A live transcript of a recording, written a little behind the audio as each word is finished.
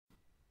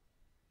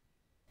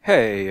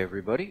Hey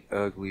everybody,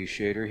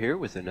 uglyShader here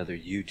with another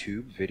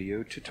YouTube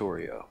video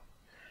tutorial.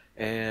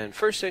 And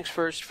first things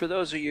first, for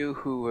those of you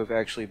who have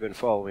actually been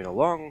following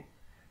along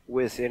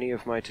with any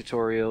of my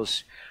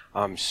tutorials,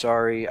 I'm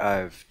sorry,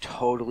 I've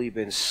totally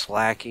been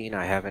slacking.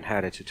 I haven't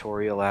had a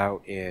tutorial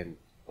out in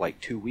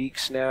like 2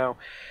 weeks now,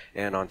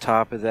 and on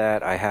top of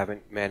that, I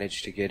haven't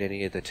managed to get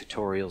any of the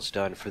tutorials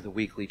done for the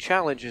weekly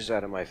challenges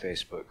out of my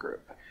Facebook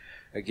group.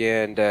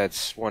 Again,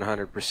 that's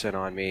 100%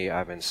 on me.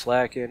 I've been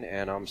slacking,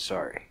 and I'm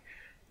sorry.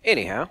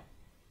 Anyhow,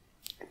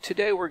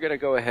 today we're going to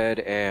go ahead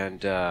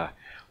and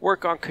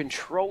work on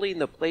controlling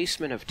the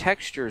placement of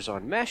textures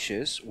on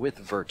meshes with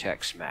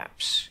vertex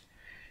maps.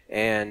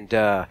 And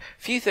a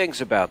few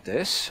things about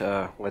this.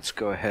 Let's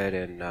go ahead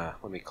and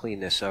let me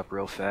clean this up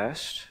real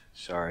fast.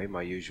 Sorry,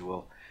 my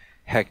usual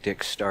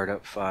hectic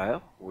startup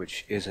file,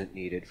 which isn't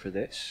needed for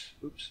this.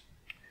 Oops.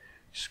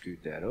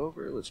 Scoot that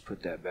over. Let's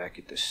put that back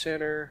at the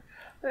center.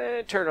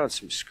 And turn on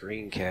some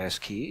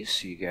screencast keys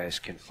so you guys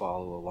can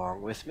follow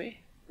along with me.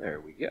 There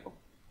we go.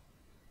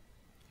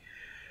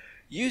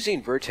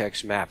 Using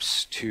vertex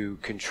maps to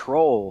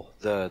control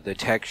the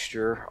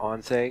texture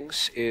on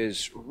things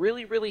is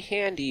really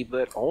handy,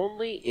 but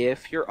only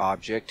if your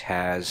object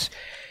has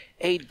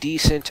a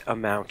decent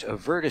amount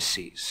of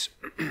vertices.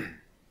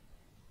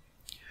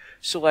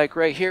 So like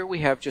right here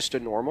we have just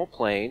a normal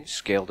plane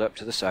scaled up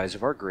to the size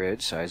of our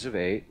grid, size of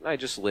 8. I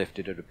just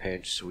lifted it a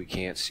pinch so we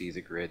can't see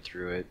the grid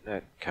through it.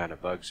 That kind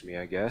of bugs me,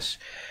 I guess.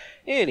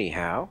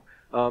 Anyhow,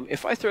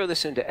 if I throw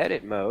this into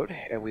edit mode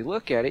and we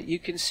look at it, you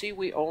can see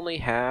we only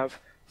have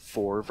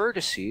 4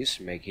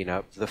 vertices making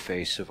up the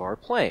face of our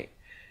plane.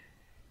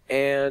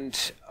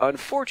 And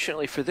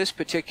unfortunately for this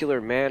particular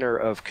manner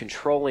of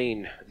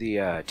controlling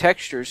the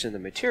textures and the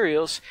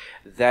materials,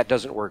 that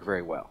doesn't work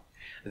very well.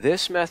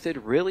 This method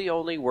really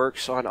only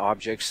works on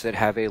objects that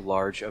have a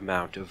large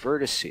amount of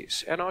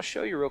vertices. And I'll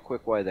show you real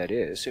quick why that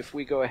is. If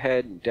we go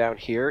ahead and down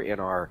here in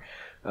our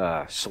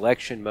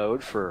selection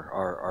mode for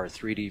our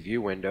 3D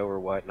view window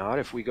or whatnot,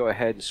 if we go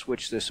ahead and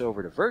switch this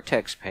over to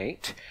Vertex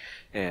Paint,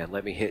 and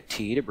let me hit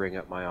T to bring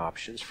up my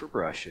options for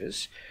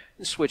brushes,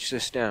 and switch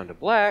this down to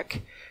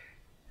black,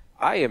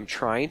 I am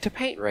trying to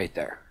paint right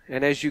there.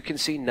 And as you can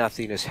see,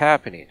 nothing is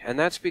happening. And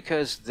that's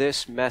because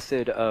this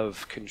method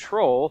of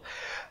control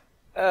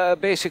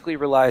basically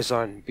relies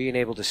on being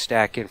able to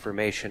stack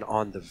information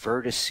on the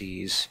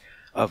vertices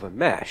of a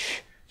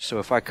mesh. So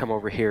if I come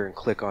over here and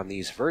click on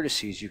these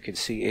vertices, you can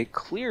see it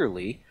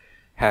clearly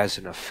has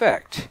an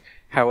effect.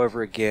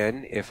 However,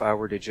 again, if I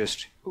were to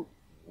just,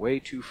 way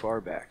too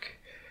far back.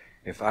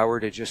 If I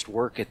were to just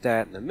work at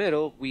that in the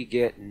middle, we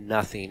get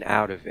nothing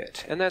out of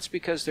it. And that's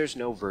because there's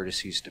no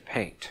vertices to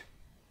paint.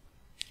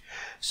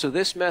 So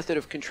this method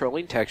of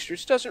controlling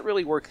textures doesn't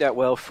really work that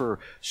well for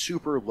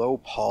super low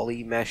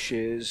poly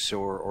meshes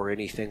or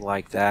anything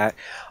like that.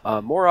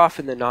 More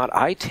often than not,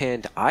 I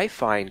tend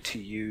to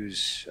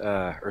use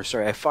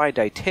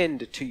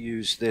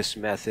this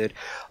method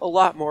a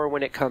lot more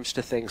when it comes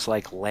to things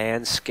like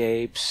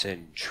landscapes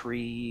and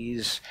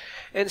trees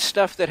and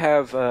stuff that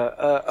have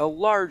a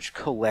large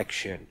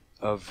collection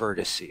of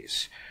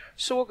vertices.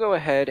 So we'll go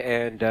ahead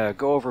and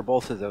go over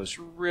both of those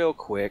real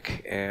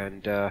quick,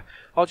 and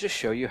I'll just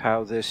show you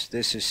how this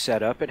is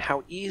set up and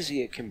how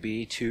easy it can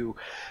be to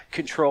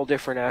control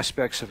different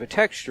aspects of a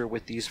texture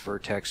with these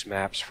vertex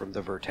maps from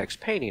the Vertex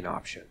Painting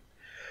option.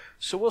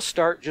 So we'll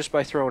start just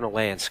by throwing a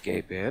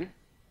landscape in.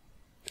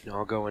 And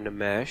I'll go into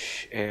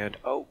Mesh, and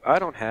I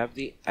don't have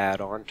the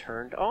add-on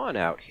turned on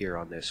out here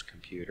on this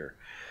computer.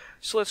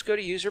 So let's go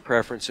to User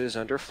Preferences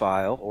under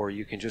File, or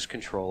you can just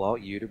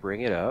Control-Alt-U to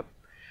bring it up.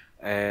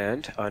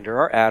 And under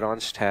our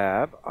Add-ons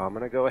tab, I'm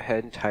going to go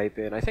ahead and type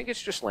in, I think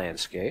it's just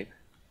Landscape.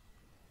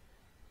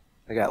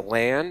 I got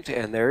Land,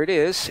 and there it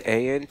is,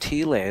 ANT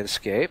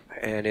Landscape,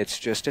 and it's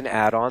just an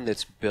add-on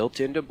that's built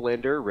into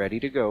Blender, ready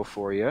to go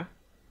for you.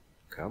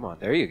 Come on,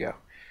 there you go.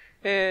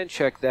 And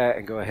check that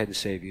and go ahead and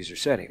save user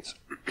settings.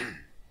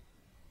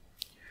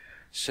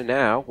 So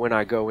now, when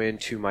I go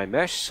into my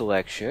mesh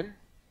selection,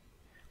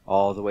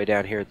 all the way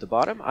down here at the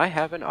bottom, I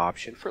have an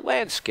option for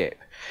landscape.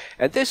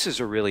 And this is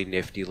a really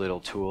nifty little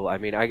tool. I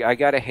mean, I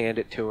got to hand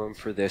it to them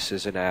for this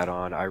as an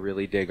add-on. I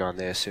really dig on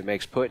this. It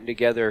makes putting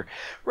together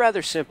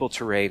rather simple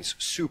terrains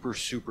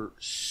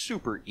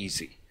super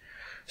easy.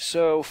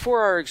 So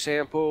for our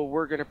example,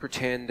 we're going to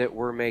pretend that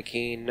we're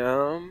making,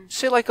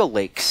 say like a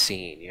lake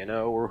scene, you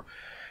know, or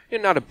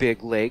not a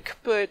big lake,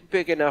 but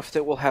big enough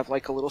that we'll have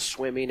like a little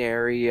swimming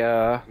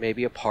area,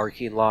 maybe a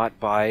parking lot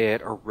by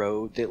it, a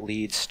road that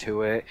leads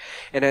to it.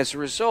 And as a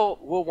result,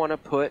 we'll want to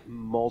put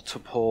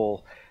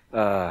multiple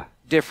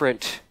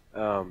different,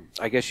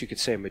 I guess you could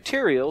say,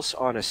 materials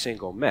on a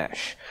single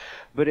mesh.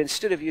 But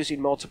instead of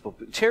using multiple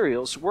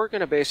materials, we're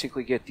going to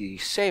basically get the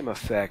same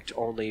effect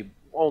only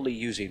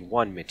using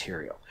one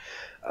material.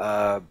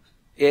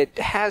 It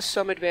has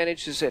some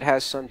advantages, it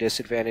has some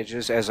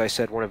disadvantages. As I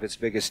said, one of its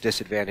biggest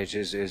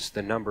disadvantages is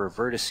the number of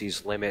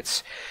vertices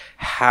limits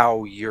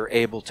how you're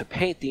able to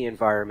paint the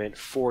environment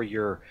for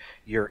your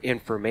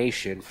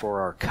information.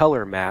 For our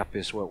color map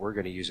is what we're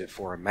going to use it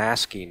for, a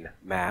masking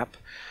map.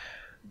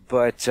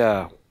 But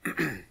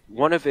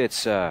one of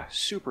its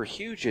super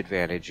huge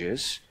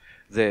advantages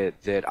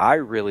that I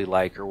really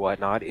like or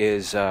whatnot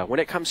is when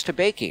it comes to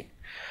baking.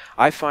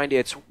 I find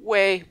it's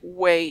way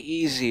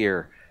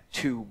easier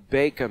to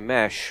bake a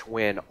mesh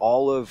when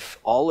all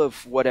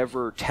of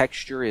whatever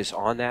texture is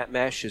on that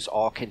mesh is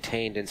all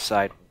contained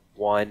inside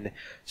one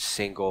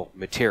single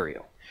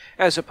material,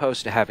 as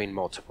opposed to having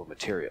multiple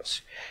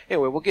materials.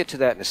 Anyway, we'll get to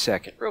that in a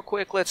second. Real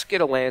quick, let's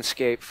get a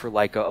landscape for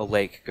like a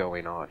lake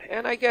going on.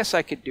 And I guess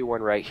I could do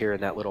one right here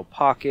in that little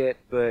pocket,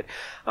 but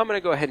I'm going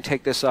to go ahead and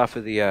take this off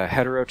of the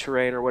hetero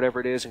terrain or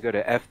whatever it is and go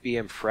to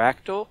FBM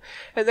Fractal.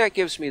 And that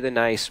gives me the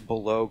nice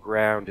below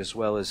ground as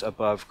well as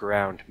above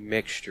ground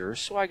mixture.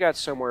 So I got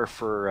somewhere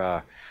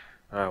for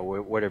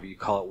whatever you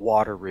call it,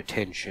 water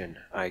retention,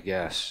 I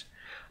guess.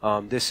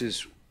 This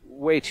is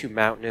way too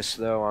mountainous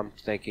though. I'm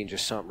thinking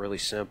just something really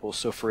simple.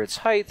 So for its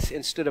height,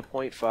 instead of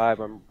 0.5,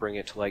 I'm bringing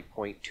it to like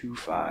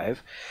 0.25.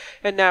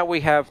 And now we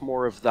have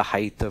more of the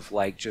height of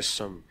like just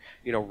some,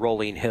 you know,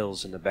 rolling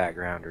hills in the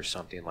background or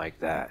something like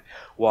that.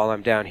 While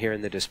I'm down here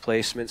in the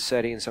displacement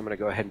settings, I'm going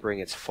to go ahead and bring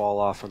its fall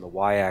off on the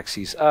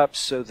y-axis up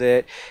so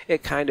that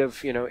it kind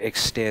of, you know,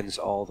 extends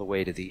all the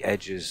way to the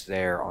edges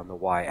there on the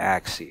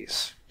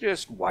y-axis.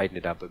 Just widen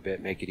it up a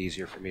bit, make it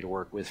easier for me to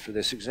work with for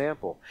this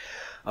example.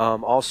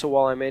 Also,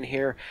 while I'm in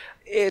here,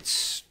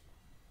 it's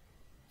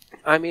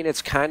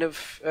kind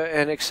of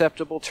an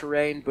acceptable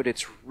terrain, but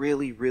it's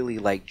really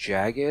like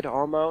jagged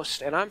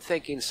almost, and I'm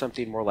thinking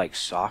something more like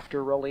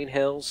softer rolling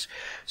hills.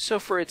 So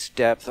for its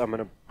depth, I'm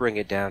going to bring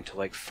it down to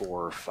like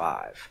 4 or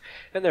 5.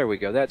 And there we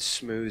go. That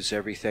smooths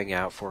everything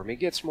out for me.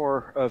 Gets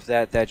more of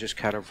that just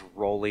kind of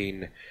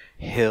rolling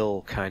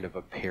hill kind of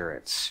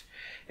appearance.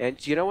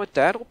 And you know what?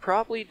 That'll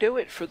probably do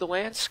it for the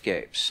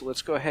landscape. So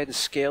let's go ahead and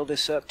scale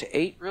this up to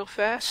 8 real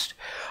fast.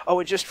 Oh,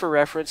 and just for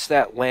reference,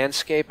 that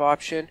landscape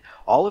option,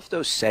 all of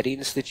those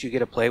settings that you get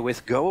to play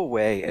with go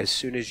away as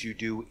soon as you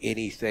do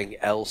anything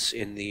else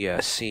in the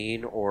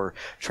scene or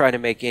try to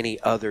make any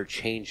other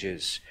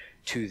changes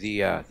to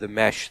the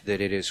mesh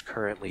that it is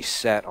currently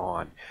set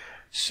on.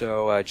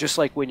 So just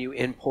like when you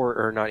import,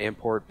 or not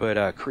import,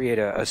 but create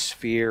a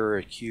sphere or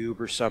a cube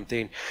or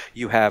something,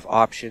 you have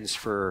options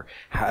for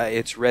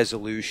its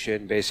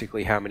resolution,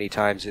 basically how many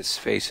times its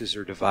faces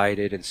are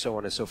divided, and so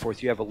on and so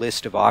forth. You have a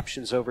list of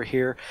options over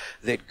here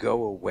that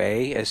go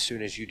away as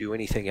soon as you do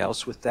anything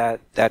else with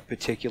that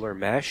particular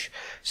mesh.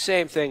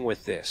 Same thing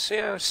with this.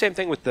 Yeah, same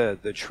thing with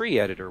the tree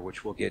editor,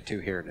 which we'll get to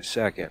here in a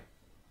second.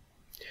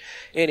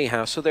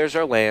 Anyhow, so there's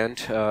our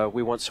land.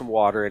 We want some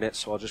water in it,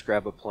 so I'll just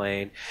grab a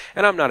plane.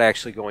 And I'm not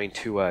actually going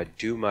to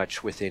do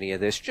much with any of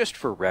this, just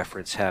for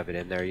reference, have it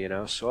in there, you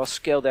know. So I'll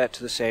scale that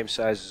to the same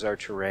size as our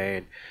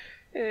terrain.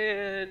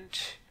 And,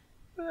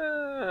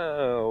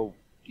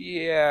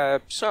 yeah,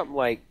 something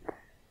like,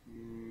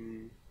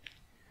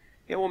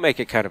 yeah, we'll make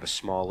it kind of a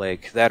small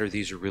lake. That or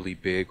these are really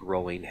big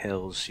rolling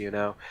hills, you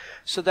know.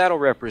 So that'll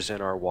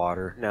represent our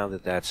water. Now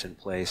that that's in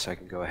place, I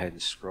can go ahead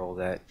and scroll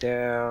that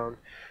down.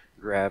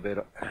 Grab it,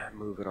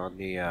 move it on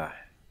the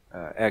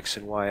X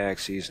and Y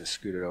axes and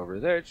scoot it over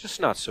there. It's just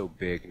not so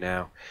big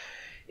now.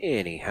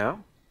 Anyhow,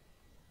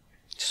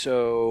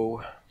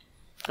 so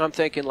I'm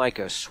thinking like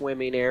a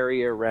swimming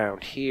area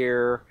around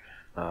here,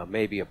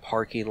 maybe a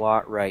parking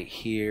lot right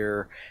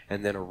here,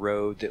 and then a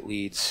road that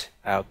leads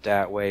out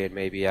that way and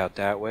maybe out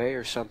that way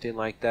or something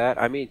like that.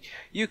 I mean,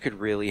 you could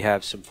really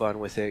have some fun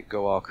with it,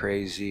 go all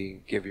crazy,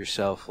 give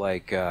yourself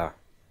like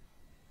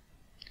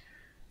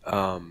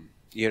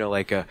you know,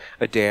 like a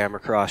dam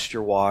across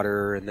your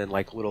water, and then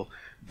like a little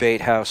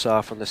bait house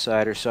off on the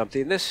side or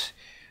something. This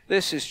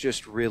is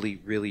just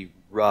really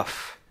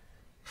rough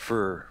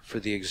for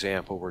the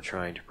example we're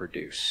trying to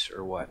produce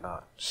or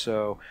whatnot.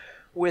 So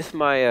with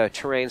my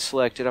terrain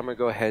selected, I'm going to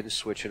go ahead and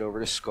switch it over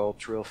to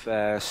sculpt real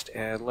fast,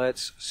 and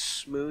let's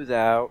smooth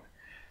out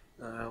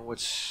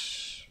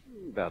what's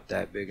about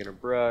that big in a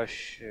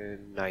brush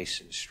and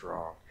nice and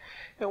strong.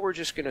 And we're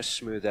just going to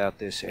smooth out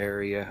this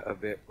area a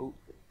bit. Ooh,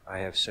 I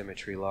have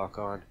symmetry lock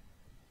on.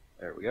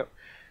 There we go.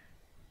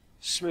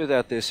 Smooth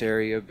out this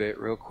area a bit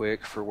real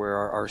quick for where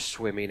our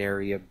swimming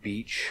area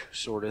beach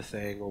sort of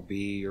thing will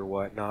be or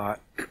whatnot.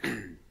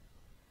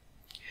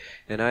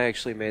 And I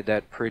actually made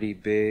that pretty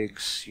big.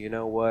 So you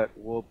know what?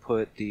 We'll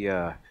put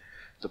the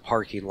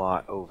parking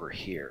lot over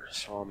here.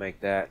 So I'll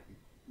make that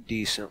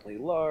decently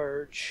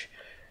large,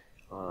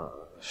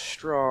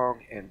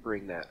 strong, and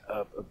bring that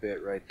up a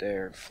bit right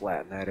there and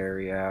flatten that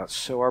area out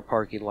so our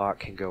parking lot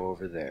can go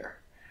over there.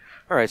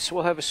 Alright, so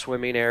we'll have a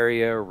swimming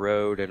area, a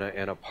road,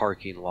 and a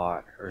parking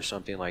lot or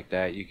something like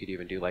that. You could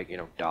even do like, you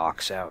know,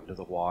 docks out into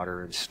the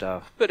water and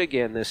stuff. But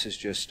again, this is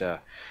just a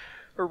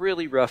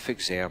really rough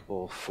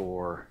example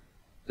for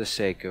the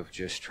sake of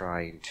just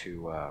trying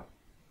to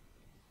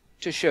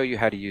show you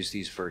how to use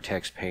these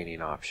Vertex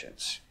Painting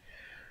options.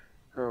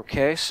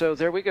 Okay, so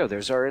there we go.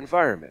 There's our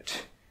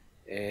environment.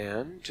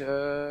 And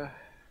do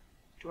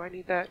I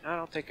need that? I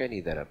don't think I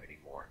need that up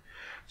anymore.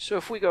 So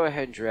if we go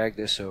ahead and drag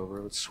this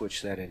over, let's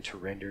switch that into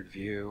rendered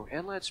view,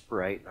 and let's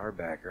brighten our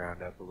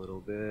background up a little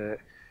bit.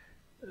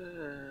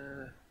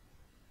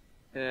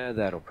 Yeah,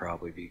 that'll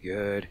probably be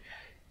good.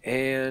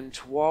 And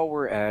while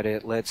we're at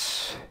it,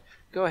 let's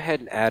go ahead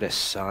and add a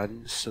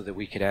sun so that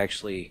we could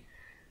actually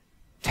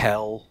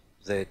tell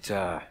that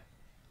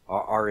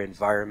our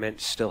environment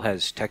still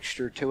has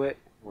texture to it.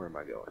 Where am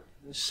I going?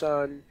 The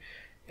sun.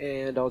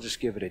 And I'll just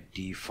give it a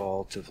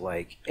default of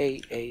like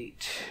 8,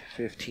 8,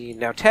 15.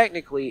 Now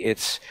technically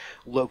its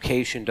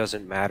location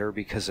doesn't matter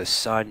because the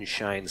sun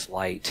shines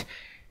light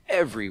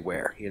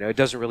everywhere. You know, it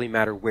doesn't really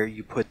matter where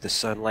you put the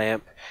sun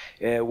lamp.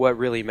 What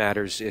really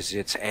matters is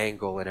its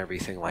angle and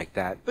everything like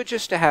that. But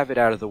just to have it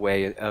out of the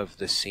way of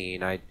the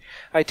scene,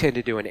 I tend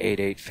to do an 8,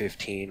 8,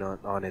 15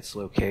 on its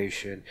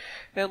location.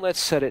 And let's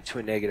set it to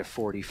a negative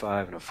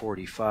 45 and a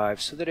 45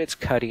 so that it's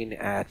cutting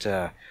at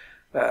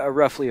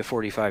roughly a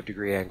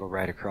 45-degree angle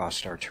right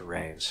across our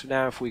terrain. So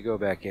now if we go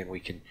back in, we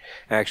can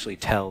actually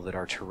tell that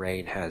our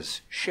terrain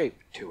has shape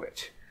to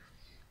it.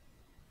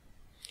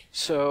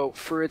 So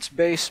for its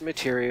base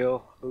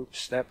material,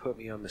 oops, that put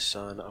me on the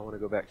sun. I want to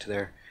go back to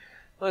there.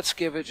 Let's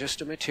give it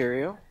just a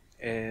material,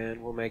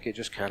 and we'll make it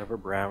just kind of a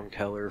brown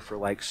color for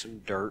like some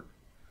dirt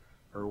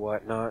or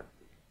whatnot.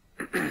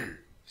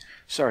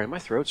 Sorry, my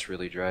throat's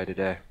really dry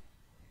today.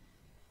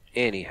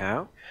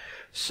 Anyhow,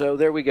 so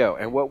there we go.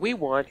 And what we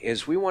want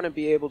is we want to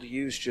be able to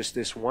use just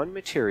this one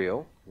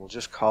material. We'll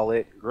just call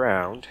it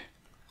ground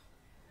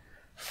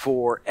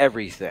for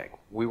everything.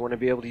 We want to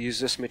be able to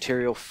use this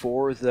material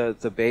for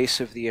the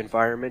base of the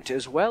environment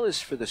as well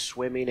as for the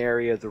swimming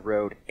area, the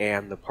road,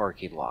 and the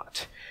parking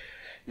lot.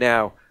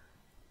 Now,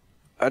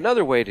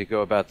 another way to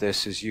go about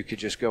this is you could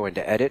just go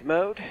into edit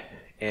mode,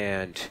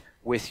 and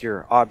with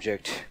your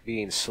object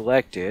being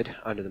selected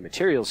under the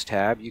materials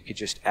tab, you could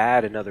just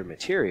add another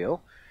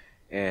material.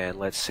 And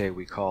let's say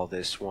we call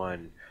this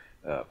one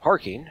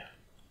parking.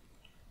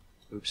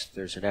 Oops,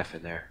 there's an F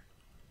in there.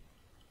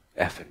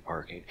 F in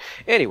parking.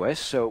 Anyway,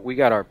 so we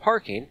got our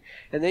parking,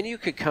 and then you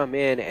could come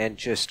in and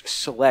just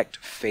select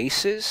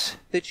faces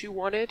that you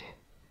wanted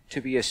to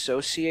be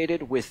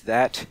associated with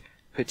that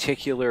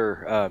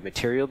particular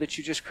material that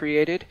you just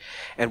created.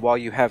 And while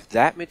you have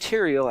that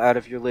material out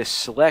of your list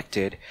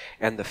selected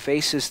and the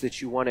faces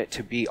that you want it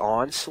to be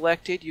on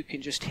selected, you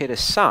can just hit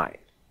assign.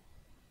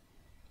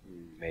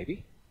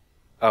 Maybe?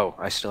 Oh,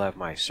 I still have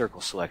my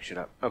circle selection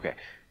up. Okay,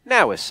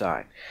 now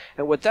assign.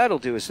 And what that'll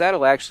do is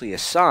that'll actually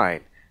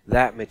assign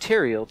that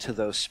material to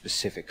those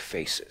specific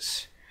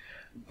faces.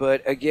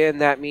 But again,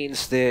 that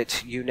means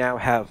that you now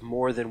have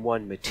more than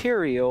one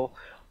material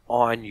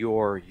on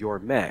your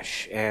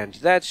mesh. And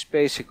that's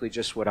basically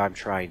just what I'm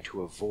trying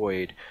to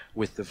avoid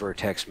with the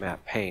Vertex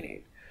map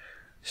painting.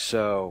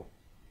 So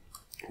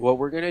what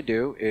we're going to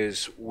do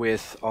is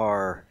with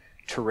our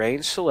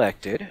terrain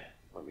selected,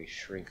 let me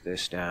shrink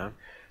this down.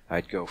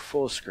 I'd go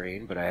full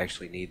screen, but I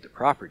actually need the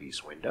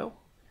properties window.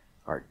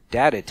 Our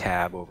data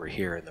tab over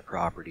here in the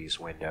properties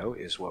window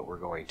is what we're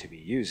going to be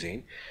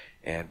using.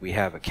 And we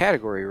have a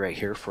category right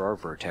here for our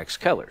vertex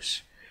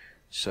colors.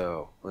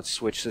 So let's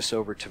switch this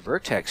over to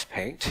Vertex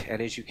Paint.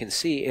 And as you can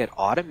see, it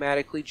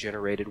automatically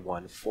generated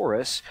one for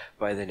us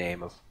by the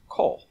name of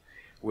Coal,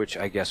 which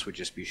I guess would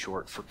just be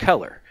short for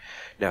color.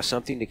 Now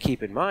something to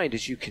keep in mind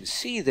is you can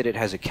see that it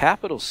has a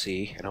capital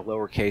C and a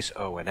lowercase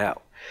o and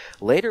l.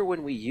 Later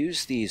when we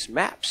use these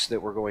maps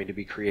that we're going to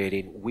be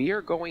creating, we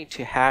are going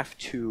to have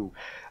to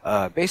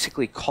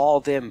basically call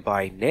them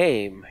by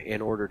name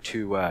in order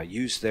to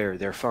use their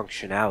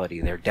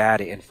functionality, their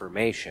data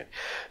information.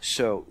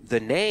 So the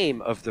name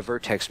of the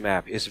vertex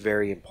map is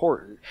very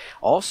important.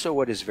 Also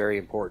what is very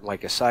important,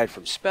 like aside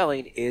from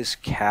spelling, is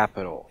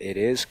capital. It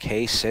is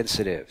case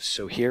sensitive.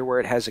 So here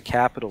where it has a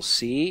capital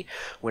C,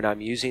 when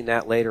I'm using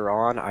that later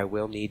on, I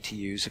will need to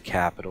use a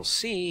capital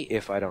C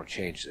if I don't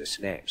change this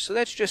name. So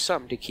that's just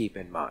something to keep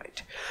in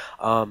mind.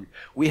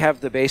 We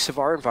have the base of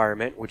our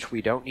environment, which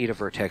we don't need a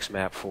vertex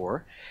map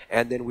for,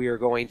 and then we are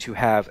going to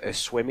have a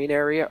swimming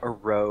area, a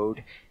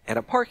road, and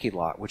a parking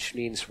lot, which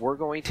means we're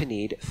going to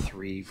need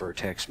 3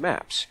 vertex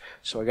maps.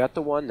 So I got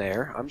the one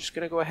there. I'm just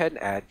going to go ahead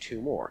and add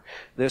 2 more.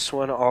 This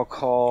one I'll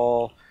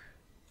call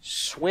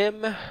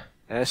Swim,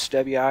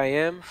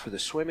 S-W-I-M, for the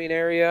swimming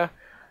area,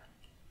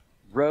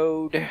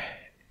 Road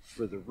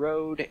for the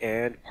road,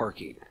 and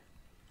Parking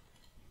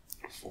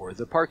for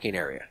the parking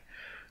area.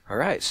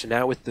 Alright, so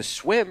now with the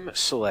swim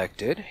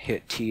selected,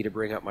 hit T to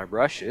bring up my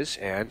brushes,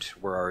 and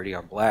we're already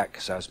on black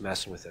because I was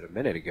messing with it a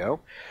minute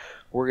ago.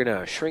 We're going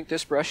to shrink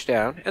this brush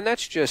down, and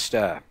that's just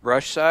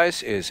brush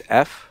size is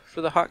F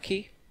for the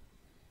hotkey,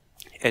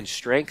 and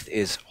strength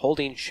is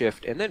holding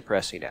Shift and then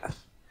pressing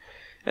F.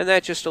 And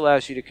that just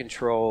allows you to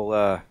control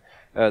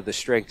the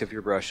strength of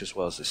your brush as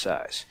well as the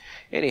size.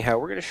 Anyhow,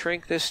 we're going to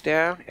shrink this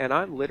down, and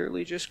I'm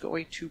literally just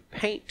going to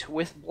paint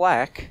with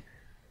black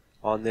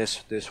on this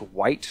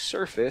white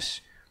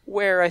surface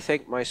where I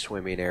think my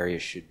swimming area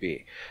should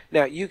be.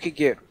 Now you could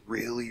get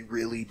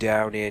really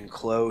down in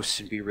close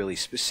and be really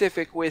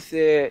specific with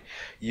it.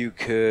 You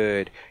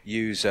could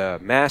use a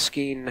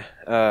masking,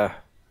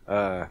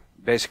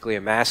 basically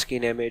a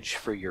masking image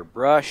for your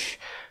brush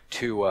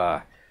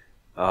to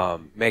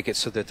make it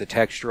so that the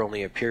texture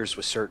only appears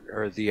with certain,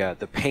 or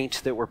the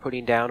paint that we're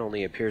putting down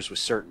only appears with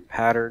certain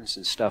patterns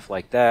and stuff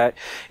like that.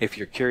 If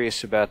you're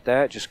curious about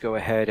that, just go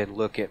ahead and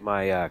look at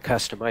my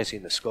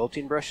customizing the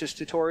sculpting brushes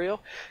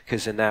tutorial,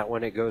 because in that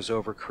one it goes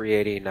over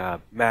creating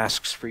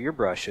masks for your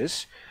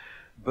brushes.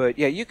 But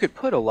yeah, you could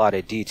put a lot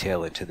of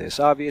detail into this.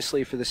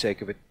 Obviously, for the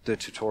sake of the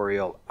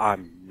tutorial,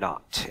 I'm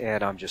not,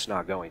 and I'm just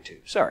not going to.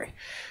 Sorry.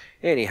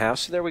 Anyhow,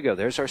 so there we go.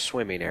 There's our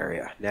swimming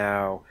area.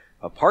 Now,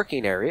 a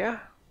parking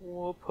area,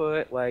 we'll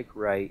put like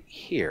right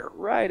here,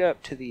 right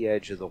up to the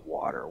edge of the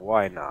water.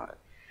 Why not?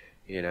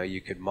 You know, you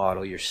could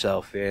model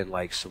yourself in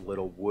like some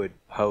little wood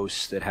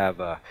posts that have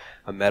a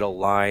metal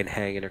line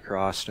hanging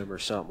across them or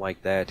something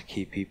like that to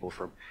keep people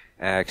from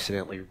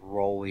accidentally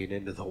rolling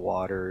into the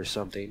water or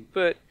something.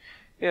 But,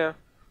 yeah,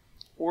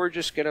 we're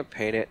just going to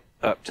paint it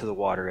up to the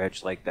water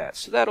edge like that.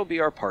 So that'll be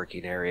our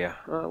parking area.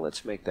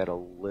 Let's make that a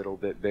little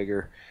bit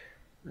bigger.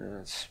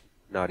 It's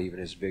not even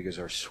as big as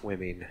our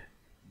swimming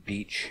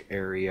beach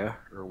area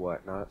or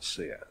whatnot.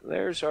 So yeah,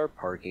 there's our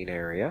parking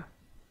area.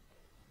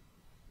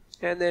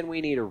 And then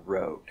we need a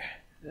road.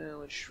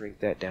 Let's shrink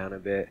that down a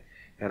bit.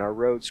 And our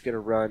road's going to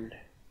run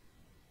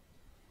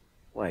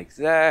like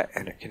that,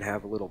 and it can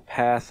have a little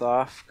path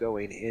off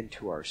going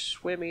into our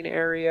swimming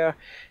area,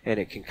 and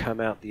it can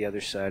come out the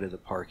other side of the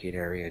parking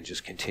area and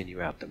just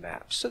continue out the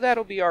map. So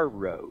that'll be our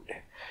road.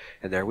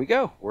 And there we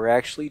go. We're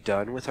actually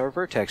done with our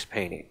vertex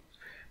painting.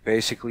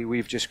 Basically,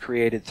 we've just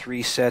created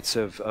 3 sets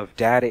of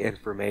data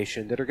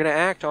information that are going to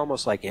act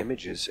almost like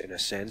images in a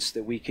sense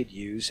that we could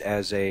use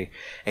as a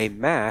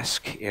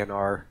mask in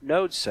our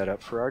node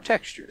setup for our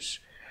textures.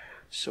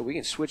 So we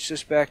can switch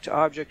this back to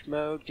object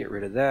mode, get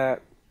rid of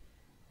that,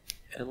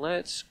 and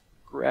let's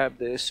grab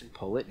this and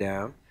pull it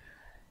down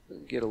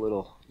and get a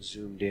little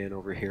zoomed in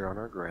over here on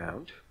our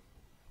ground.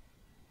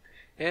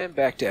 And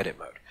back to edit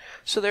mode.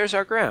 So there's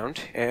our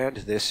ground, and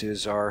this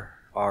is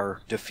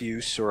our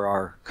diffuse or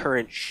our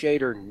current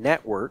shader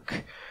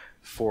network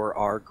for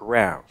our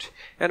ground.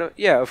 And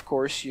yeah, of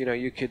course, you know,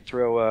 you could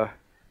throw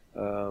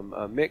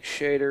a mix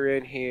shader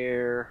in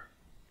here,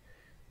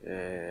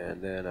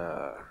 and then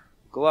a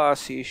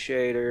glossy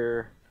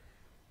shader,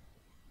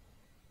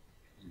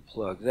 and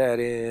plug that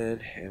in,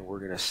 and we're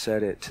going to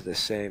set it to the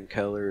same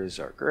color as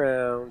our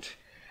ground.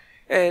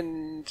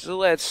 And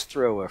let's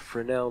throw a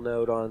Fresnel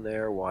node on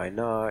there. Why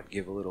not?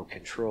 Give a little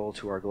control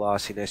to our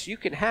glossiness. You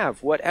can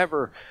have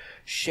whatever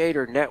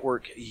shader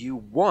network you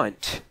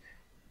want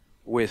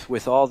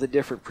with all the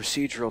different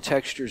procedural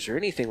textures or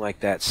anything like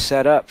that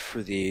set up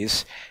for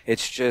these.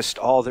 It's just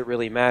all that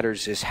really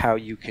matters is how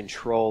you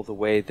control the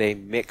way they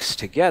mix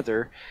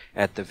together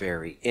at the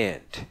very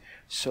end.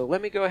 So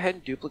let me go ahead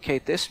and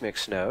duplicate this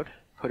mix node,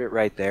 put it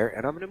right there,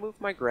 and I'm going to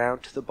move my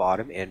ground to the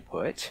bottom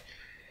input.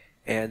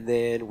 And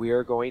then we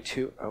are going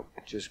to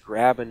just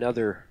grab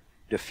another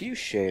diffuse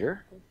shader.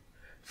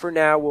 For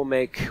now, we'll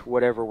make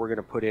whatever we're going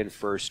to put in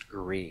first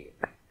green.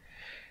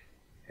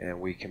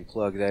 And we can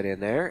plug that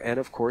in there. And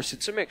of course,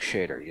 it's a mix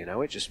shader. You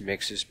know, it just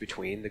mixes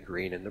between the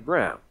green and the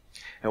brown.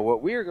 And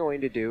what we are going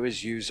to do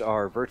is use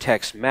our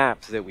vertex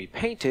map that we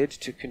painted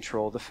to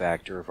control the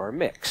factor of our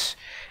mix.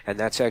 And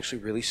that's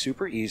actually really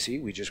super easy.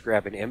 We just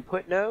grab an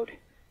input node,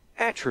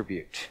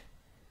 attribute,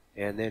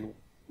 and then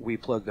we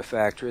plug the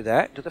factor of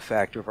that into the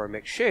factor of our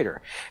mix shader.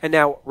 And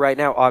now, right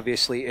now,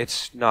 obviously,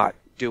 it's not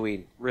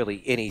doing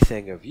really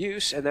anything of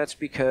use, and that's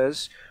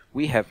because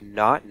we have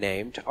not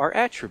named our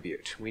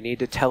attribute. We need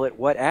to tell it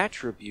what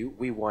attribute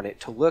we want it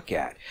to look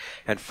at.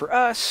 And for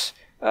us,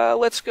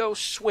 let's go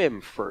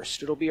swim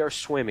first. It'll be our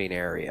swimming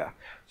area.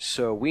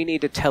 So we need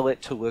to tell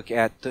it to look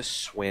at the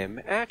swim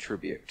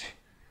attribute.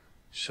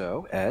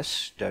 So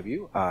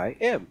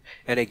S-W-I-M.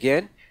 And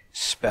again,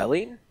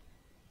 spelling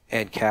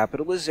and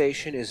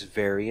capitalization is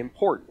very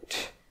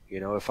important.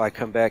 You know, if I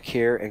come back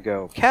here and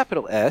go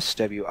capital S,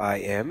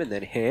 W-I-M, and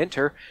then hit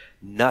enter,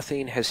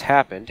 nothing has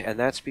happened, and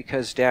that's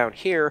because down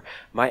here,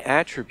 my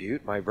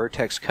attribute, my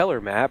vertex color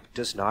map,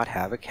 does not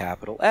have a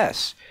capital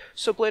S.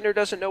 So Blender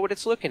doesn't know what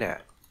it's looking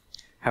at.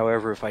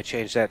 However, if I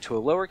change that to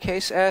a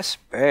lowercase s,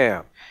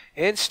 bam,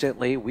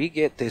 instantly we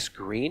get this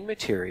green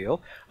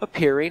material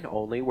appearing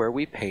only where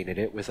we painted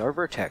it with our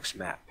vertex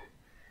map.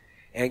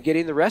 And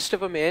getting the rest of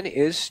them in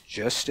is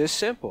just as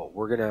simple.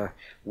 We're going to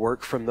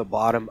work from the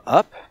bottom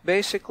up,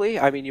 basically.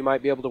 I mean, you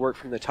might be able to work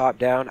from the top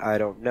down. I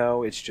don't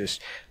know. It's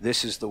just,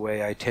 this is the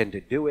way I tend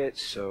to do it,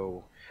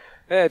 so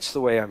that's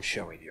the way I'm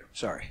showing you.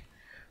 Sorry.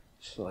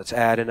 So let's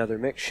add another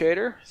mix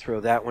shader. Throw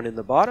that one in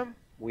the bottom.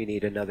 We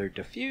need another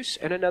diffuse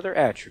and another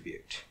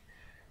attribute.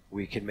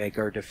 We can make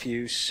our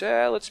diffuse,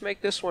 let's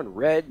make this one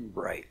red and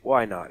bright.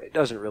 Why not? It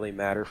doesn't really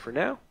matter for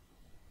now.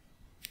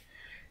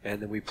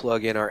 And then we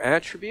plug in our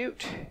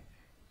attribute.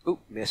 Oop,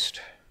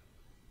 missed.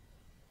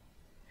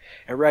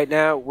 And right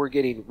now we're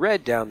getting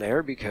red down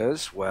there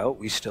because, well,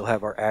 we still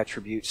have our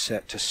attribute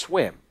set to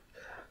swim.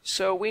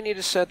 So we need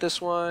to set this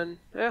one,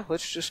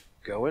 let's just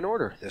go in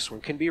order. This one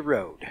can be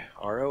road,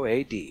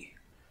 R-O-A-D.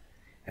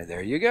 And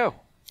there you go.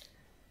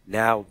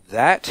 Now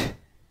that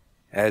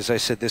As I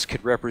said, this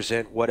could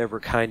represent whatever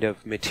kind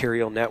of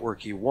material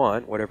network you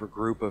want, whatever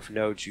group of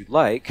nodes you'd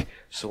like,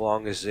 so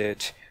long as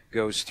it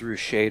goes through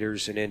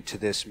shaders and into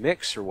this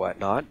mix or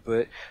whatnot.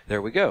 But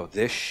there we go.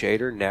 This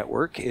shader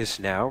network is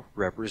now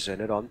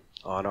represented on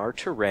our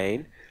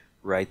terrain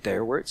right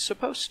there where it's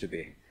supposed to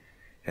be.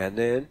 And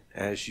then,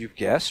 as you've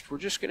guessed, we're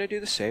just going to do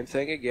the same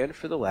thing again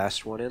for the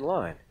last one in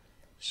line.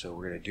 So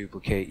we're going to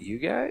duplicate you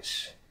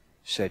guys,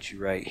 set you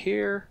right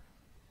here.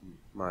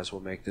 Might as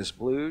well make this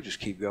blue. Just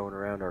keep going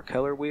around our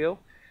color wheel.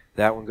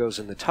 That one goes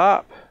in the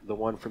top. The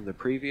one from the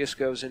previous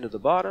goes into the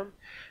bottom.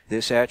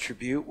 This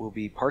attribute will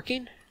be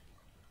parking.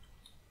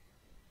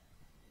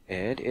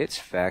 And its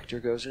factor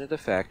goes into the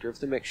factor of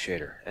the mix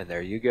shader. And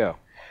there you go.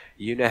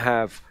 You now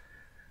have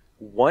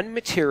one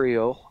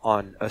material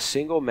on a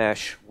single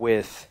mesh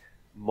with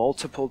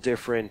multiple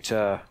different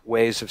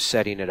ways of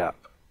setting it up.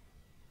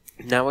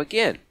 Now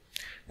again,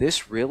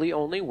 this really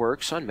only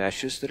works on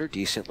meshes that are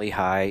decently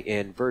high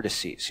in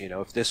vertices. You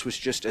know, if this was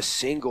just a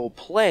single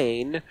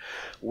plane,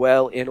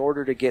 well, in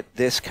order to get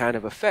this kind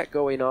of effect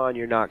going on,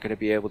 you're not going to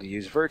be able to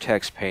use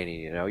vertex painting.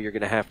 You know, you're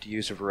going to have to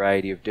use a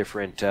variety of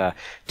different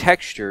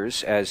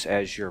textures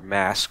as your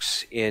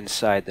masks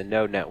inside the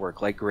node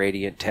network, like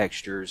gradient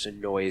textures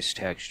and noise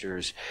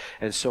textures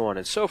and so on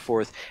and so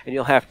forth. And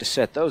you'll have to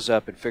set those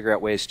up and figure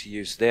out ways to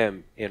use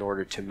them in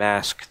order to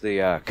mask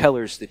the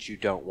colors that you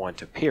don't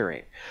want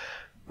appearing.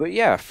 But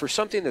yeah, for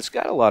something that's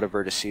got a lot of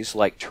vertices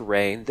like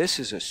terrain, this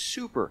is a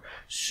super,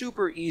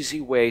 super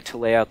easy way to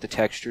lay out the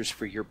textures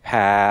for your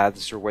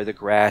paths, or where the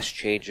grass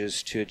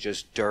changes to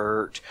just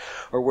dirt,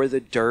 or where the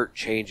dirt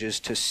changes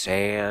to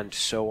sand,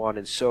 so on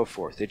and so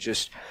forth.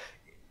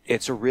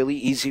 It's a really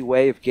easy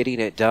way of getting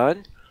it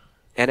done.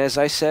 And as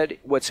I said,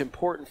 what's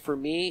important for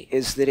me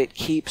is that it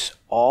keeps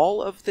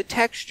all of the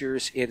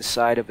textures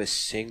inside of a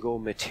single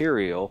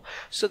material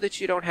so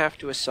that you don't have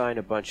to assign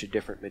a bunch of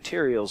different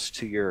materials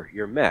to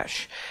your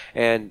mesh.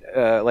 And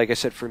like I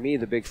said, for me,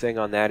 the big thing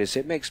on that is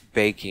it makes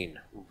baking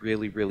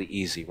really, really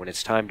easy. When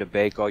it's time to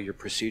bake all your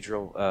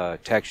procedural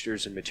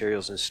textures and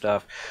materials and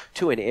stuff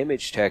to an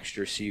image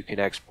texture so you can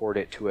export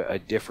it to a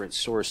different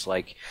source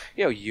like,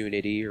 you know,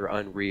 Unity or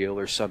Unreal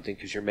or something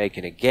because you're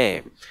making a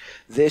game.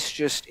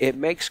 It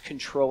makes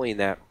controlling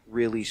that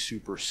really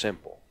super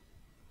simple.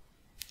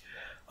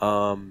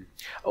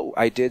 Oh,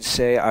 I did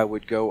say I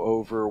would go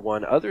over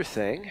one other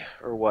thing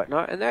or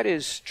whatnot, and that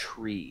is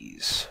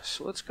trees.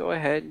 So let's go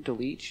ahead and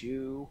delete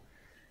you,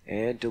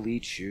 and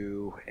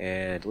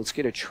let's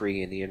get a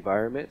tree in the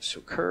environment.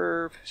 So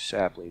curve,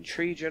 sapling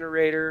tree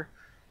generator.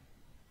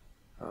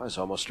 I was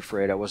almost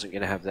afraid I wasn't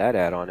going to have that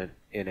add-on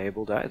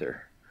enabled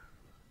either.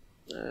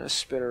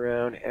 Spin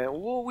around, and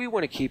we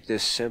want to keep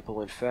this simple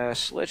and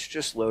fast. Let's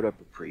just load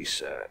up a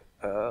preset.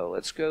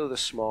 Let's go the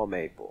small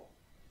maple.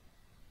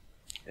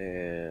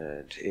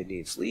 And it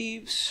needs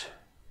leaves,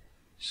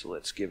 so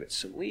let's give it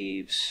some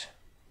leaves.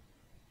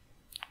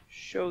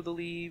 Show the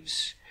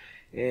leaves,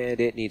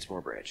 and it needs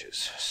more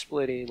branches.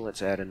 Splitting,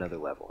 let's add another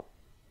level.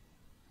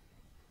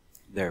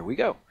 There we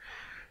go.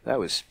 That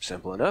was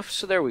simple enough.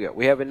 So there we go.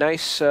 We have a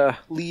nice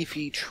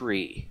leafy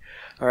tree.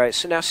 Alright,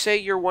 so now say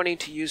you're wanting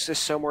to use this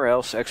somewhere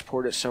else,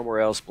 export it somewhere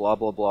else, blah,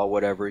 blah, blah,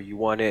 whatever. You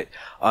want it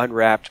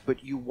unwrapped,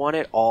 but you want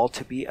it all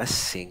to be a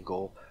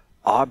single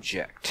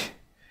object.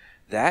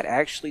 That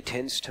actually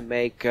tends to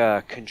make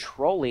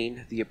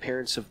controlling the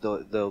appearance of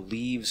the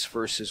leaves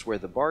versus where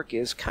the bark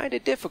is kind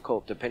of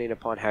difficult depending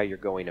upon how you're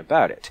going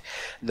about it.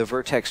 The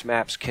vertex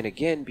maps can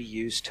again be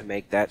used to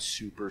make that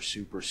super,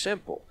 super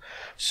simple.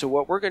 So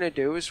what we're going to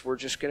do is we're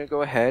just going to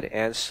go ahead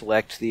and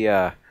select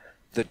the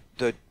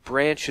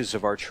branches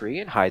of our tree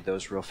and hide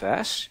those real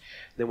fast.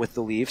 Then with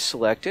the leaves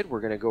selected,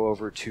 we're going to go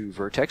over to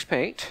Vertex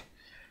Paint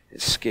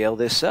and scale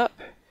this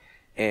up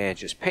and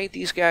just paint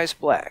these guys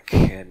black.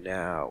 And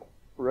now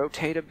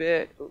rotate a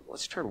bit.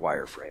 Let's turn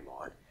wireframe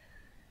on.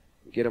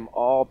 Get them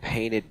all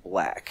painted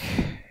black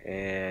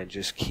and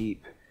just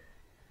keep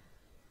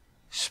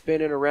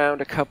spinning around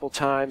a couple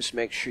times.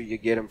 Make sure you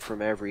get them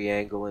from every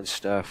angle and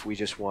stuff. We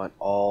just want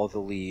all the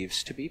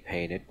leaves to be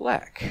painted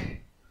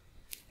black.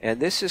 And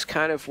this is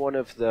kind of one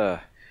of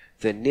the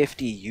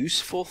nifty,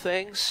 useful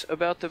things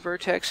about the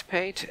Vertex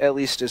Paint, at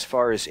least as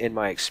far as in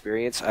my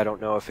experience. I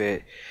don't know if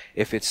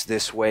it's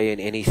this way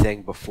in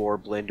anything before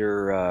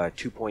Blender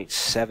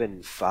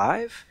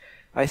 2.75,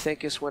 I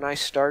think is when I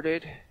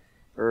started,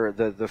 or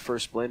the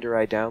first Blender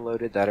I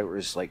downloaded, that it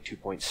was like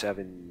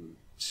 2.77.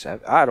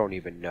 I don't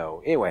even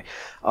know. Anyway,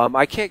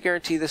 I can't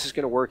guarantee this is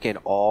going to work in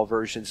all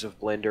versions of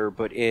Blender,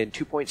 but in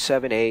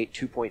 2.78,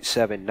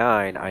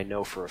 2.79, I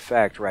know for a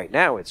fact right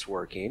now it's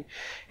working.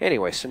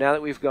 Anyway, so now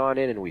that we've gone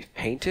in and we've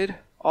painted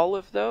all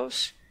of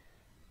those,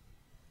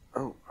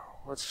 oh,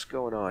 what's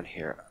going on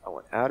here? I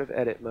went out of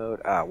edit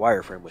mode.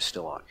 Wireframe was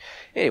still on.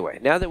 Anyway,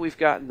 now that we've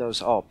gotten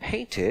those all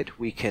painted,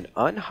 we can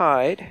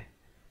unhide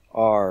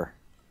our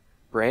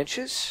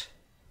branches,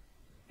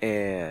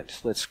 and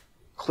let's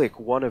click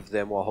one of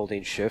them while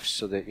holding shift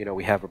so that, you know,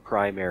 we have a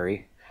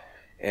primary,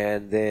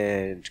 and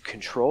then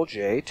Control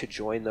J to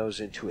join those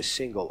into a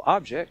single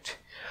object.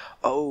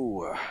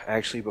 Oh,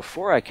 actually,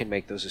 before I can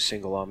make those a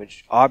single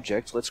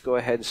object, let's go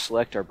ahead and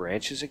select our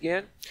branches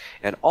again,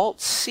 and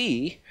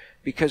Alt-C,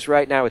 because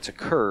right now it's a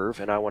curve,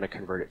 and I want to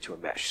convert it to a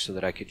mesh so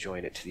that I could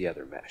join it to the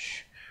other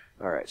mesh.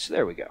 Alright, so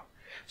there we go.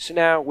 So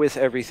now, with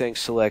everything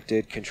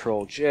selected,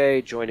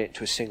 Control-J, join it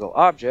into a single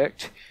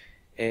object,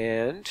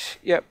 and,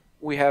 yep,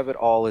 we have it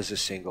all as a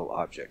single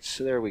object.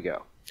 So there we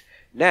go.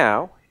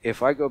 Now,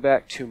 if I go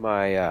back to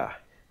my,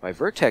 my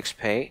Vertex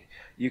Paint,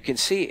 you can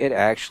see it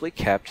actually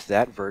kept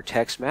that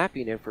vertex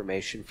mapping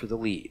information for the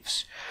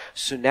leaves.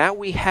 So now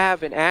we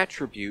have an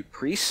attribute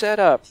pre-set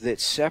up that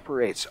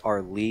separates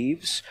our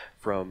leaves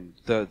from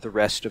the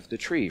rest of the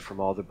tree, from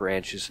all the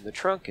branches and the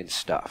trunk and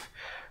stuff.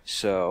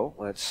 So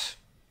let's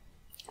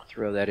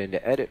throw that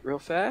into Edit real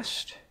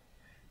fast.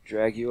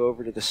 Drag you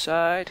over to the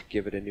side,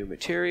 give it a new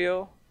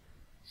material,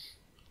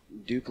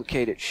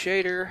 duplicate its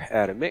shader,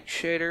 add a mix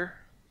shader,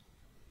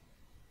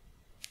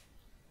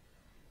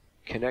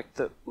 connect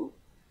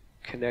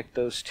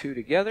those two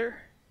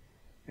together,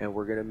 and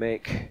we're going to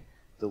make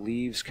the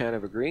leaves kind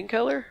of a green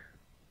color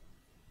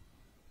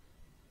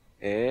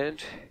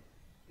and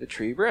the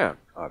tree brown,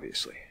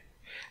 obviously.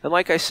 And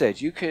like I said,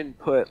 you can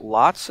put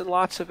lots and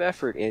lots of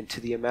effort into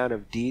the amount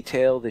of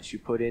detail that you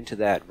put into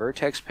that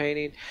vertex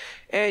painting,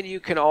 and you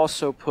can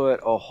also put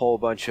a whole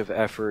bunch of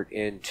effort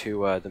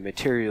into the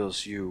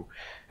materials you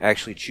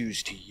actually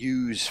choose to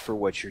use for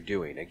what you're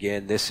doing.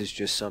 Again, this is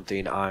just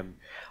something I'm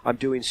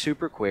doing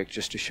super quick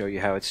just to show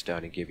you how it's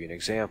done and give you an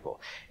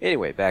example.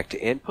 Anyway, back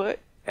to Input,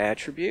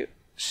 Attribute,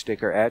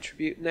 stick our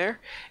attribute in there,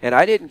 and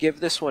I didn't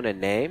give this one a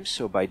name,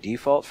 so by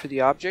default for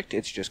the object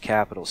it's just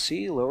capital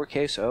C,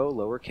 lowercase o,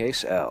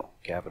 lowercase l,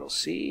 capital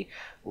C,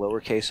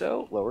 lowercase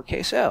o,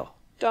 lowercase l.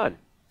 Done.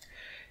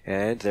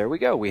 And there we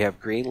go, we have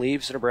green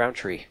leaves and a brown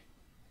tree.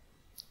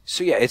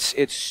 So yeah, it's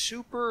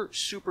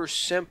super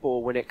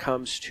simple when it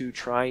comes to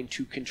trying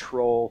to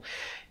control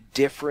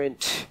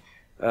different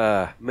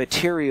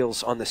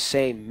materials on the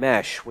same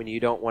mesh when you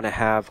don't want to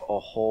have a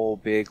whole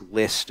big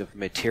list of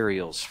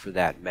materials for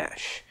that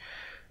mesh.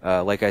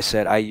 Like I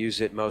said, I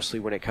use it mostly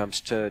when it comes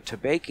to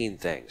baking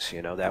things.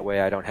 You know, that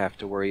way I don't have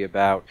to worry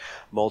about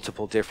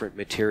multiple different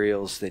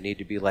materials that need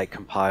to be like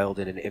compiled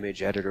in an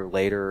image editor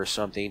later or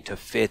something to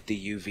fit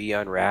the UV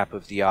unwrap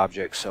of the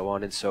object, so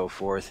on and so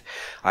forth.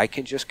 I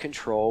can just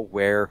control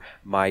where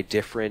my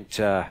different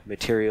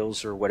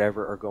materials or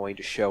whatever are going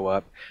to show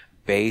up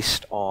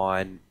based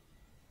on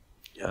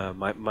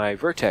my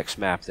vertex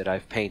map that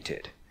I've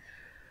painted.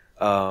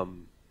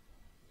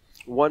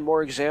 One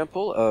more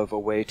example of a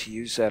way to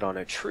use that on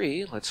a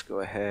tree. Let's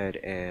go ahead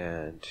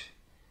and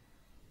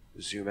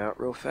zoom out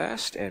real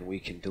fast, and we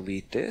can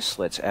delete this.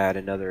 Let's add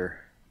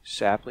another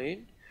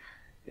sapling,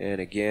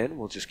 and again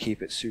we'll just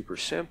keep it super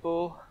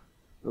simple.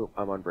 Oh,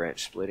 I'm on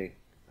branch splitting.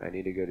 I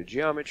need to go to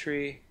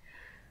Geometry,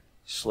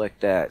 select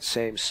that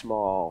same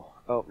small,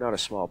 oh, not a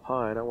small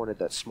pine, I wanted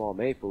that small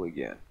maple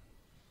again.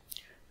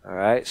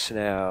 Alright, so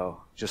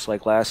now just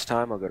like last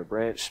time, I'll go to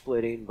branch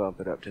splitting,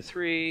 bump it up to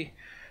 3,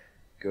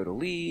 go to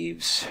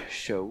leaves,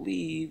 show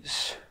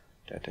leaves,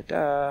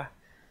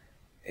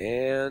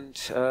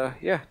 and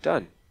yeah,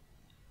 done.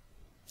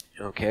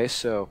 Okay,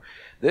 so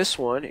this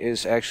one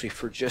is actually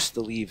for just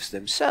the leaves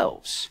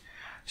themselves.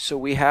 So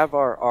we have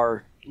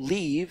our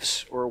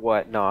leaves or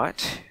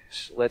whatnot.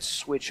 So let's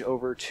switch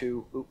over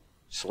to,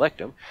 select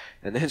them,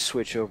 and then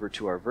switch over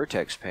to our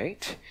Vertex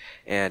Paint,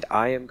 and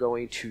I am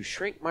going to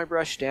shrink my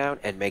brush down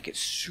and make it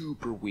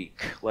super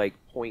weak, like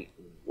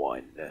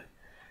 0.1.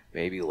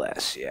 Maybe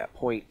less, yeah,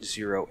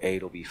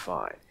 0.08 will be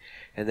fine.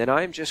 And then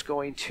I'm just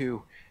going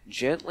to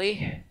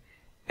gently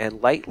and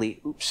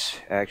lightly, oops,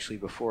 actually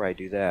before I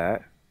do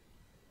that,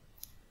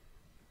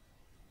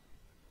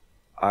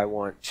 I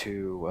want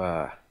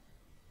to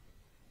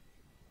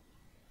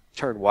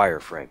turn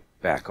wireframe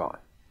back on.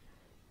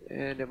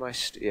 And am I,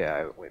 yeah,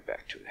 I went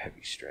back to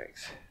heavy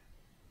strength.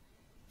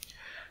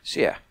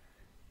 So yeah,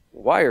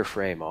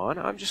 wireframe on,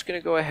 I'm just going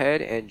to go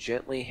ahead and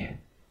gently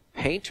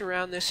paint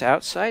around this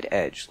outside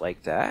edge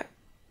like that.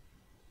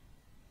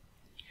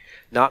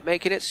 Not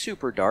making it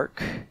super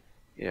dark.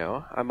 You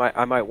know, I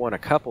might want a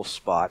couple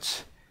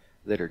spots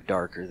that are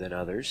darker than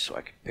others, so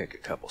I can pick a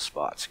couple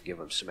spots and give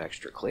them some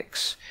extra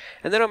clicks.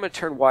 And then I'm going to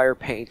turn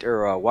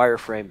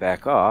wireframe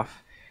back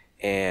off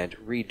and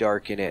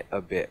redarken it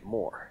a bit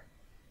more.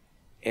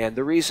 And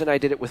the reason I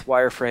did it with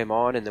wireframe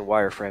on and then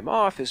wireframe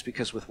off is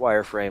because with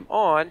wireframe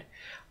on,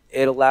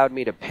 it allowed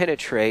me to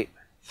penetrate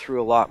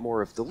through a lot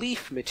more of the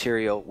leaf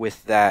material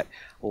with that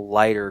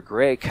lighter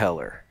gray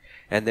color.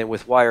 And then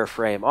with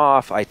wireframe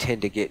off, I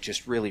tend to get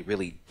just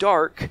really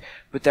dark,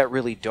 but that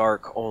really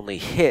dark only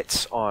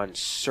hits on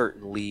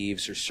certain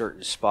leaves or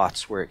certain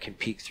spots where it can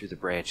peek through the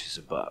branches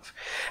above.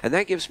 And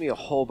that gives me a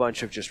whole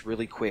bunch of just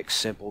really quick,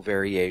 simple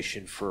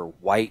variation for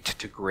white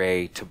to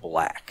gray to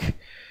black.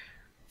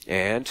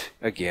 And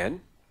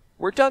again,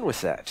 we're done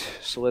with that.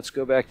 So let's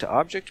go back to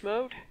object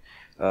mode,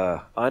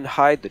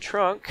 unhide the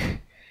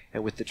trunk.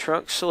 And with the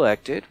trunk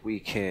selected, we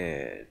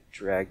can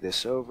drag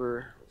this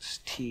over. Let's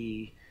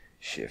T,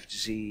 Shift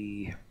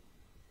Z.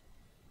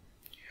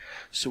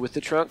 So with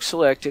the trunk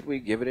selected, we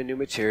give it a new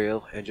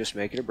material and just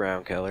make it a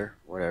brown color,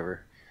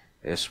 whatever.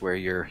 This is where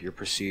your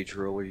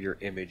procedural or your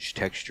image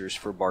textures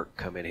for bark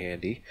come in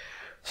handy.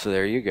 So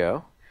there you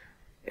go.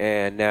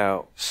 And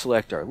now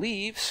select our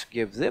leaves,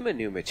 give them a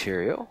new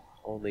material,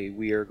 only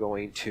we are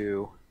going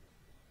to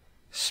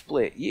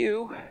split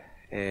you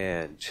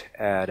and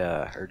add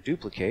or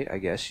duplicate, I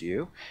guess,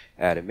 you.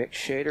 Add a mix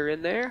shader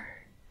in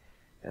there.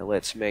 And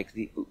let's make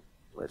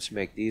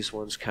these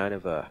ones kind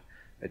of a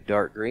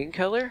dark green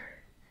color.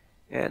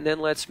 And then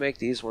let's make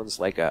these ones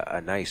like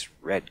a nice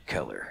red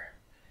color.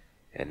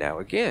 And now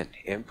again,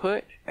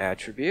 input,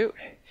 attribute,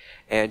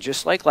 and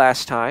just like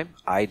last time,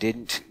 I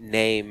didn't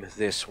name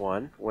this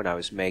one when I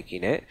was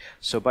making it,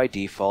 so by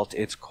default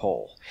it's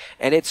coal.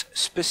 And it's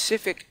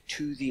specific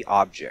to the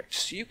object.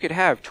 So you could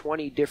have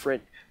 20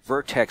 different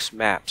vertex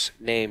maps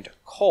named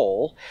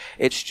coal,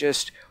 it's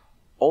just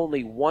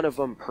only one of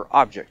them per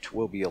object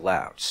will be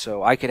allowed.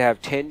 So I could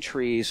have 10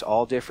 trees,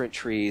 all different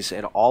trees,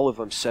 and all of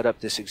them set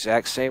up this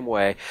exact same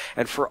way,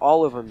 and for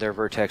all of them their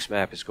vertex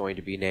map is going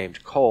to be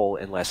named coal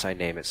unless I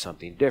name it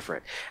something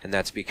different, and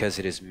that's because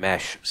it is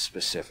mesh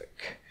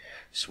specific.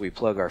 So we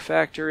plug our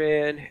factor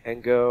in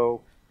and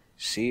go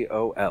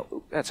C-O-L.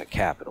 Ooh, that's a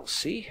capital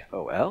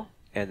C-O-L.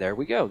 And there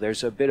we go.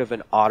 There's a bit of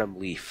an autumn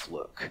leaf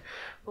look.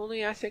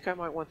 Only I think I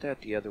might want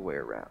that the other way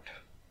around.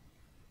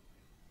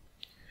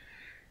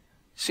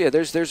 So yeah,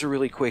 there's a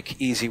really quick,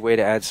 easy way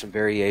to add some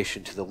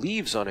variation to the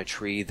leaves on a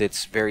tree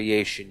that's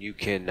variation you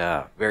can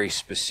very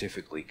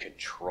specifically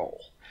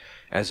control,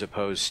 as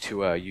opposed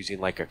to using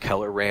like a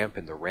color ramp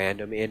and the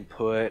random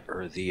input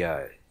or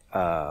the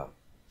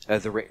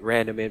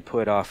random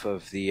input off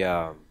of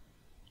the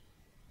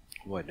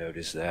what node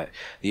is that?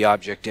 The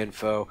object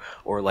info,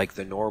 or like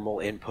the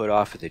normal input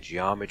off of the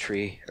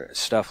geometry, or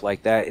stuff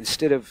like that.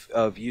 Instead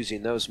of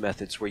using those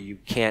methods where you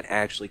can't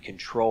actually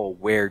control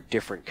where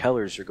different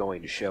colors are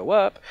going to show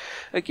up,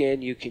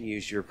 again, you can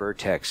use your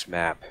vertex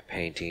map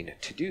painting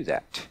to do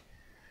that.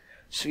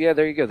 So yeah,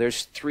 there you go.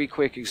 There's 3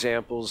 quick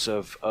examples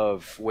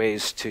of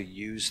ways to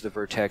use the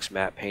vertex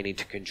map painting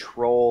to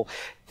control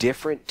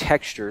different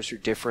textures or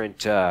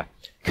different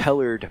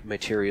colored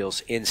materials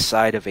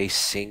inside of a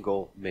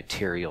single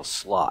material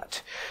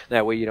slot.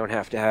 That way you don't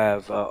have to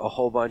have a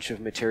whole bunch of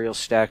materials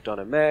stacked on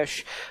a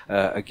mesh.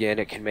 Again,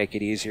 it can make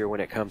it easier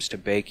when it comes to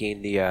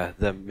baking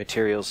the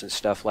materials and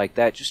stuff like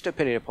that, just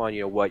depending upon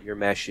what your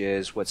mesh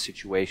is, what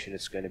situation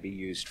it's going to be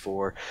used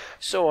for,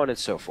 so on and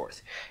so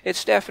forth.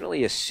 It's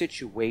definitely a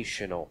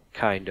situational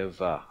kind of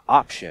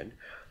option.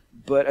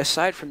 But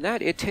aside from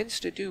that, it tends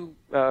to do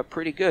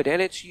pretty good,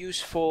 and it's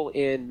useful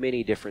in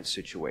many different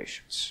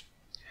situations.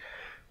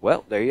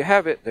 Well, there you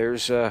have it.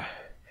 There's I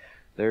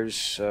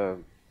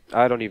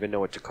don't even know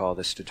what to call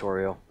this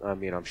tutorial. I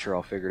mean, I'm sure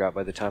I'll figure it out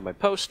by the time I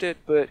post it,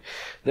 but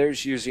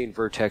there's using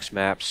vertex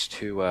maps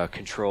to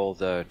control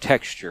the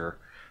texture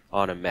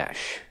on a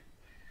mesh.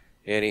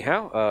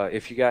 Anyhow,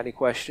 if you got any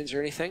questions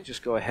or anything,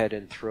 just go ahead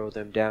and throw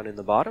them down in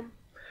the bottom.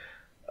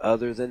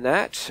 Other than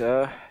that,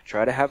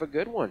 try to have a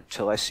good one.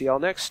 Till I see y'all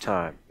next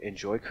time.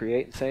 Enjoy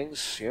creating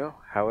things,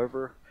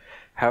 however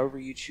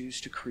you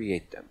choose to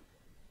create them.